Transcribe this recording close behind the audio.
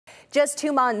Just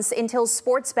 2 months until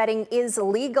sports betting is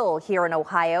legal here in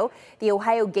Ohio. The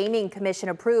Ohio Gaming Commission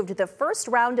approved the first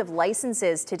round of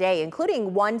licenses today,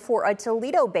 including one for a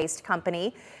Toledo-based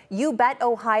company.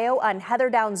 UBetOhio on Heather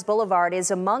Downs Boulevard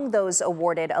is among those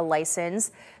awarded a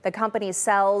license. The company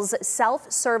sells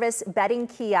self-service betting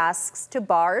kiosks to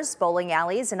bars, bowling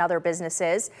alleys, and other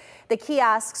businesses. The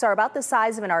kiosks are about the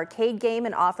size of an arcade game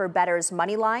and offer bettors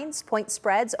money lines, point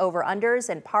spreads, over-unders,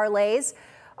 and parlays.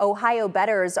 Ohio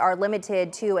bettors are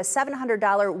limited to a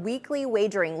 $700 weekly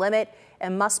wagering limit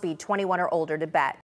and must be 21 or older to bet.